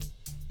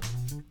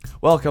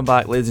Welcome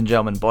back, ladies and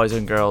gentlemen, boys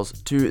and girls,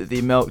 to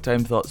the Milk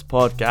Time Thoughts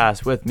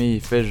podcast with me,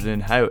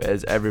 Fidgeting. How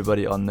is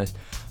everybody on this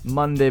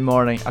Monday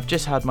morning? I've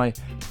just had my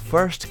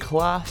first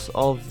class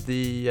of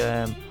the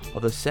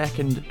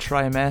second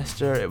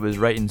trimester. It was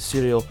writing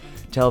serial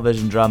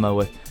television drama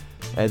with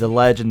the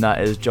legend that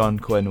is John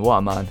Quinn. What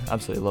a man!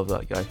 Absolutely love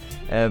that guy.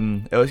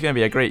 It was going to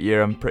be a great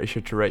year. I'm pretty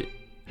sure to write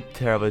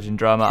television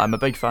drama. I'm a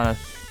big fan of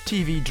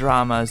TV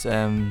dramas.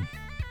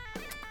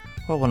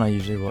 What one I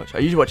usually watch? I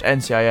usually watch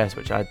NCIS,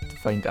 which I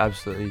find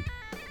absolutely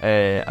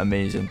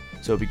amazing.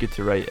 So it'd be good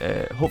to write.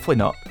 Hopefully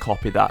not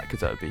copy that,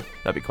 because that'd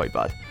be quite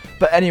bad.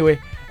 But anyway,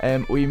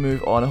 we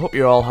move on. I hope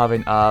you're all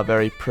having a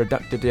very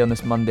productive day on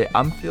this Monday.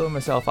 I'm feeling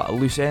myself at a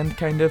loose end,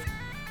 kind of.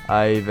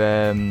 I've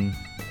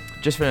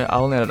just finished. I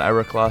only had an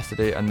hour class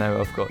today, and now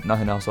I've got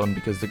nothing else on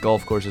because the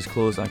golf course is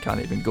closed and I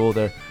can't even go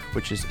there,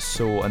 which is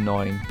so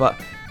annoying.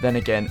 But then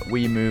again,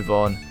 we move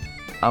on,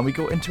 and we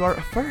go into our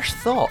first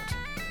thought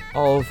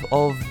of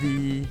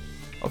the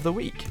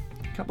week.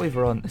 Can't believe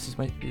we're on. This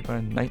might be our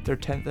 9th or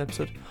 10th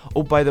episode.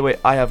 Oh, by the way,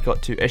 I have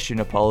got to issue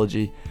an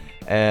apology.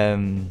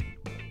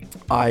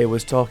 I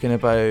was talking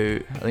about,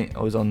 I think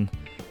I was on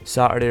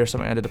Saturday or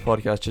something. I did a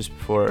podcast just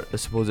before the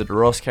supposed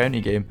Ross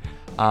County game,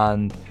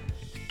 and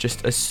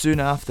just as soon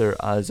after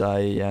as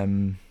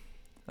I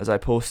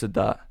posted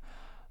that,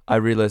 I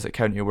realised that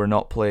County were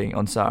not playing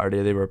on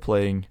Saturday. They were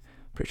playing,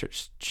 pretty sure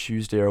it's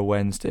Tuesday or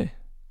Wednesday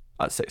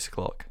at 6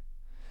 o'clock.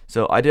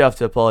 So I do have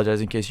to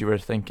apologise in case you were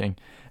thinking,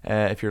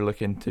 if you're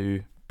looking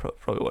to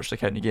probably watch the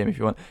County game if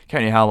you want.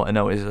 County Hamilton, I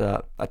know, is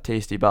a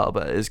tasty battle,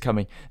 but it is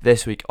coming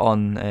this week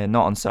on,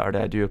 not on Saturday.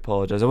 I do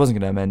apologise. I wasn't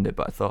going to amend it,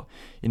 but I thought,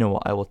 you know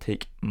what, I will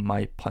take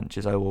my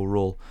punches. I will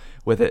roll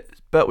with it.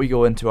 But we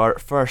go into our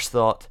first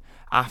thought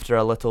after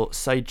a little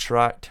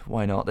sidetracked.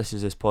 Why not? This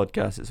is this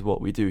podcast. It's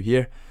what we do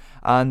here.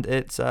 And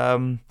it's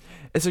a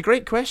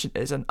great question.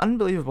 It's an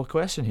unbelievable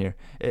question here.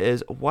 It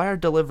is, why are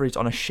deliveries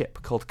on a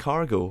ship called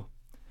cargo,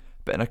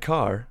 but in a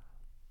car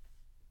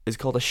is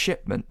called a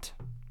shipment?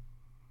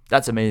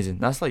 That's amazing.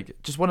 That's like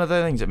just one of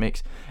the things that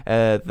makes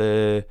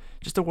the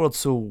world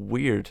so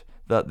weird,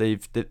 that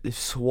they've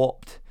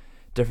swapped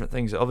different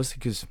things. Obviously,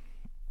 because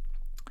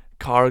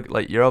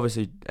you're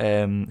obviously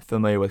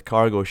familiar with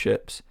cargo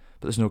ships,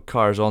 but there's no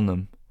cars on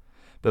them.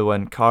 But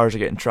when cars are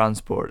getting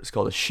transport, it's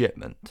called a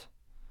shipment.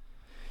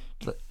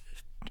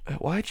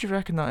 Why do you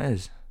reckon that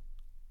is?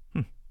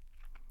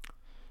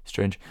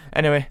 Strange.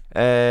 Anyway,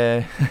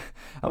 I'm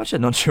actually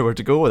not sure where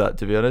to go with that,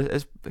 to be honest.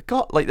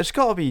 There's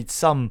got to be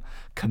some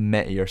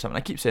committee or something.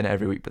 I keep saying it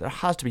every week, but there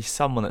has to be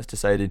someone that's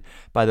decided,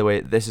 by the way,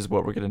 this is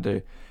what we're going to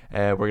do.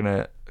 We're going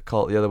to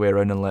call it the other way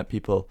around and let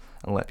people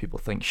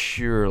think.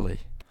 Surely.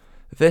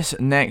 This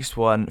next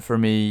one, for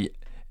me,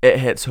 it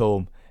hits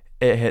home.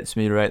 It hits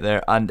me right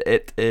there. And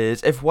it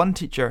is, if one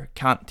teacher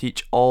can't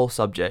teach all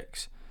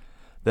subjects,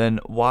 then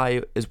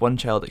why is one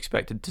child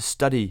expected to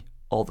study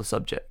all the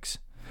subjects?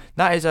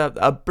 That is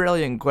a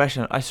brilliant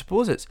question. I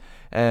suppose it's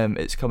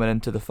coming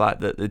into the fact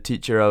that the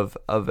teacher of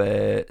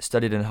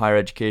studied in higher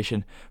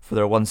education for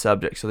their one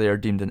subject, so they are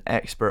deemed an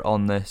expert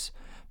on this.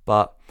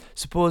 But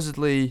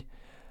supposedly,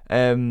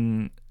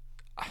 I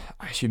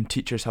assume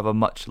teachers have a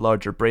much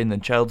larger brain than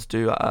childs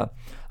do at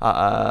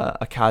a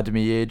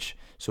academy age.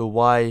 So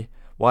why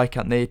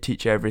can't they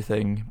teach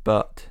everything?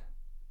 But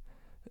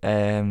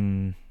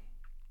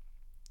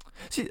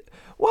see,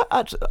 what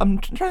actually, I'm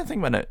trying to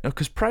think about it,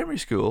 because primary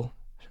school,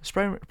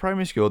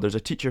 there's a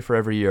teacher for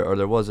every year, or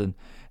there was in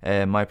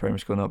my primary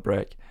school, not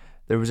Breck.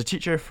 There was a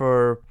teacher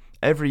for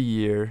every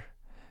year,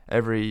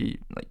 every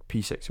like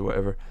P6 or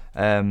whatever.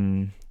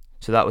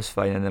 So that was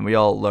fine, and then we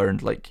all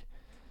learned,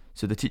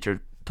 so the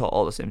teacher taught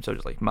all the same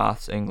subjects, like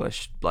maths,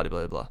 English, blah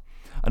blah blah.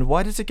 And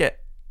why does it get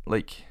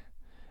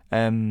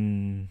I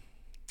don't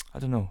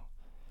know.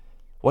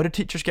 Why do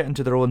teachers get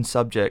into their own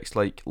subjects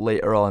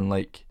later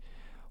on?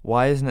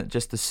 Why isn't it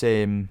just the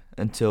same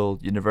until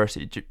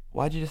university?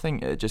 Why do you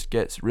think it just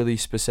gets really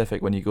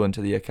specific when you go into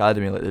the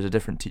academy? There's a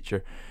different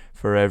teacher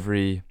for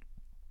every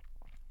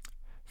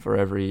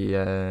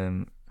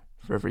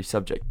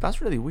subject.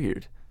 That's really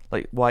weird.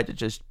 Why it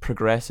just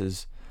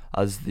progresses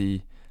as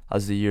the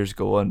years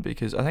go on?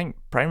 Because I think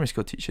primary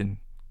school teaching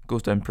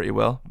goes down pretty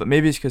well, but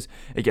maybe it's because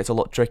it gets a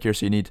lot trickier.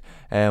 So you need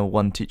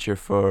one teacher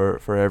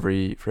for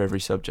every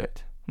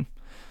subject.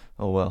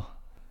 Oh well.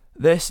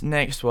 This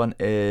next one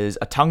is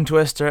a tongue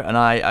twister, and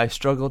I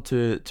struggled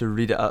to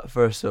read it at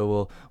first,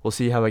 so we'll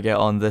see how I get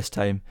on this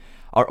time.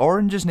 Are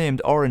oranges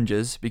named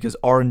oranges because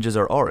oranges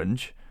are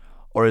orange,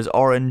 or is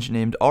orange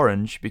named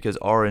orange because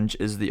orange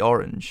is the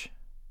orange?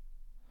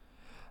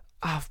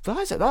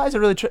 That is a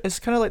really it's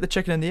kind of like the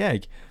chicken and the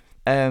egg.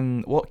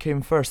 What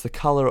came first, the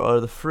colour or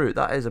the fruit?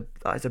 That is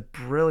a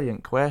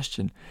brilliant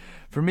question.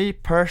 For me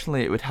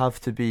personally, it would have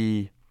to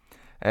be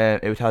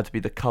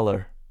the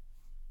colour.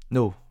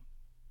 No.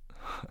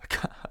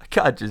 I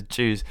can't just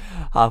choose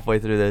halfway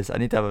through this. I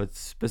need to have a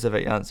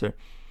specific answer.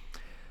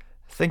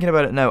 Thinking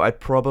about it now, I'd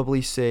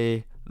probably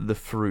say the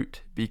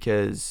fruit,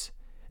 because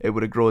it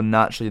would have grown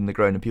naturally in the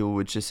ground and people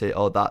would just say,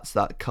 oh, that's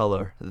that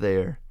colour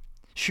there.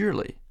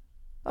 Surely.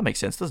 That makes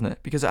sense, doesn't it?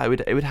 Because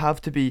it would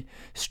have to be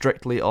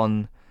strictly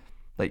on,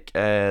 like,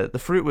 the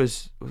fruit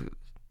was I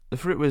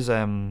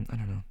don't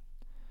know.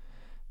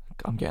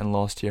 I'm getting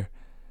lost here.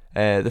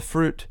 The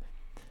fruit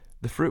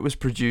was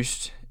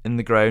produced in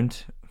the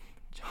ground.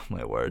 Oh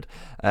my word.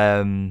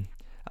 And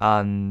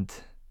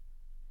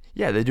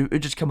yeah, they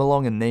just come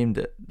along and named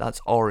it.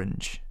 That's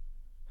orange.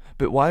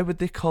 But why would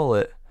they call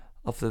it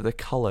after the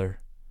colour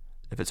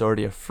if it's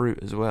already a fruit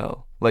as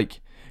well?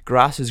 Like,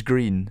 grass is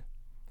green,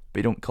 but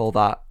you don't call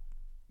that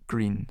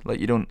green. Like,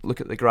 you don't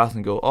look at the grass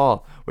and go,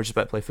 oh, we're just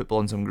about to play football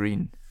on some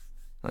green.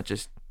 That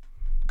just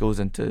goes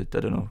into, I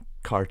don't know,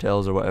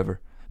 cartels or whatever.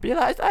 But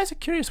yeah, that's a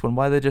curious one.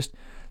 Why they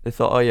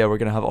thought, oh yeah, we're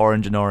going to have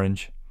orange and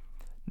orange,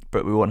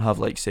 but we won't have,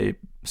 like, say,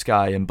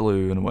 sky and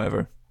blue and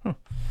whatever.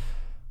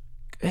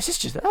 This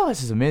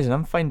is amazing.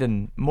 I'm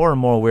finding more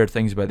and more weird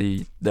things about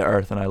the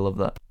Earth, and I love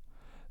that.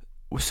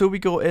 So we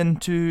go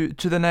into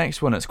the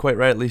next one. It's quite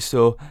rightly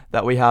so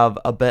that we have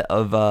a bit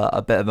of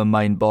a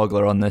mind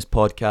boggler on this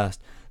podcast.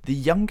 The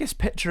youngest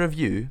picture of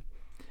you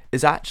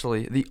is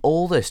actually the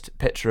oldest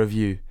picture of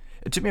you.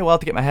 It took me a while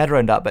to get my head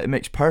around that, but it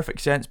makes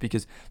perfect sense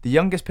because the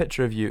youngest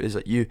picture of you is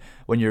like you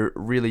when you're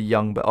really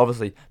young, but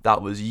obviously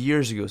that was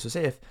years ago. So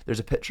say if there's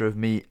a picture of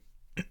me,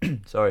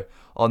 sorry,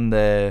 on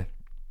the,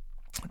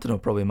 I don't know,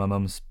 probably my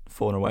mum's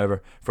phone or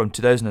whatever, from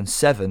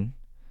 2007,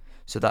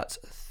 so that's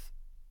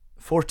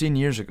 14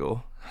 years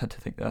ago. I had to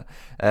think that.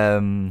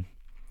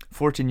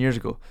 14 years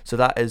ago. So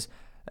that is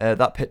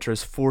that picture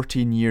is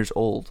 14 years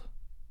old.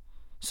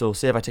 So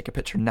say if I take a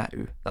picture now,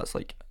 that's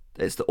like,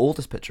 it's the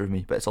oldest picture of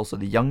me, but it's also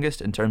the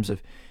youngest in terms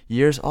of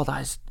years.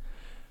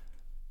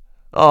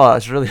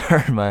 That's really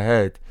hurting my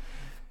head.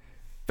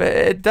 But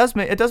it does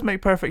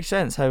make perfect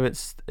sense how it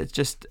seems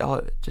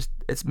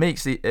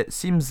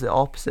the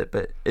opposite,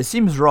 but it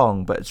seems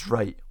wrong, but it's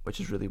right, which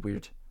is really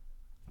weird.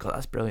 God,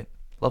 that's brilliant.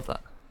 Love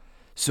that.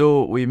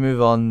 So we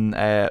move on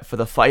for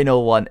the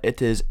final one.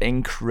 It is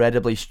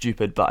incredibly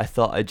stupid, but I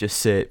thought I'd just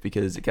say it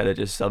because it kind of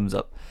just sums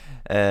up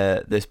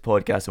this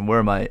podcast and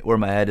where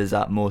my head is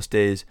at most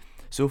days.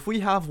 So if we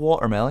have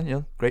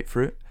watermelon,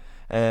 grapefruit,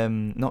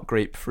 not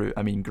grapefruit,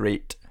 I mean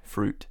great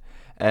fruit.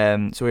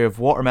 So we have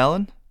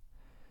watermelon.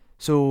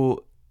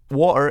 So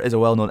water is a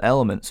well-known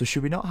element. So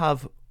should we not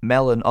have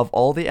melon of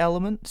all the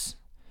elements?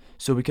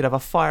 So we could have a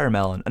fire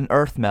melon, an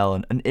earth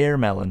melon, an air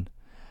melon,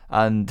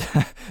 and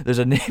there's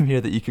a name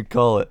here that you could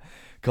call it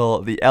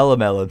the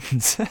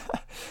elemelons,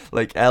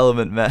 like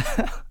element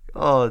that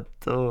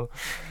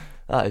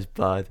is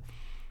bad.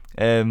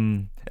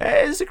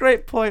 It's a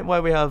great point why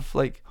we have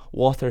like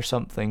water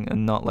something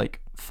and not like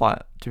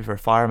fire. To be fair,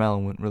 fire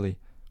melon wouldn't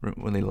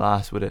really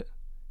last, would it?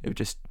 It would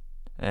just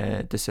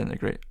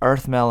disintegrate.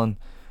 Earth melon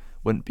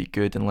wouldn't be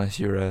good unless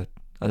you're a,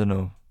 I don't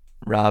know,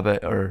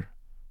 rabbit or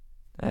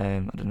I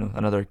don't know,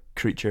 another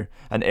creature.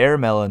 An air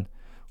melon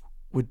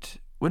wouldn't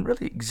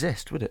really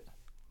exist, would it?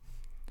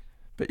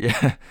 But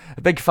yeah,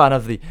 a big fan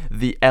of the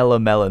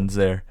elemelons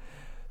there.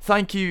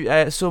 Thank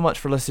you so much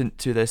for listening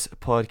to this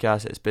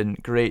podcast. It's been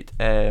great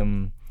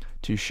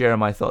to share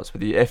my thoughts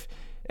with you.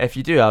 If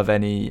you do have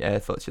any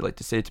thoughts you'd like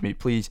to say to me,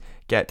 please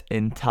get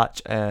in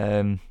touch.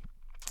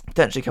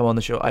 Potentially come on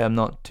the show. I am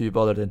not too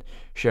bothered in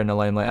sharing the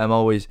limelight. I'm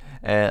always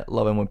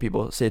loving when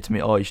people say to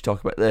me, oh, you should talk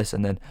about this,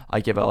 and then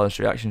I give honest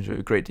reactions. It would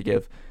be great to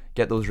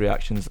get those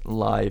reactions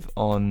live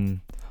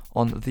on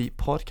the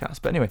podcast.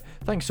 But anyway,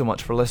 thanks so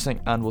much for listening,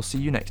 and we'll see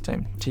you next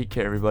time. Take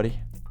care, everybody.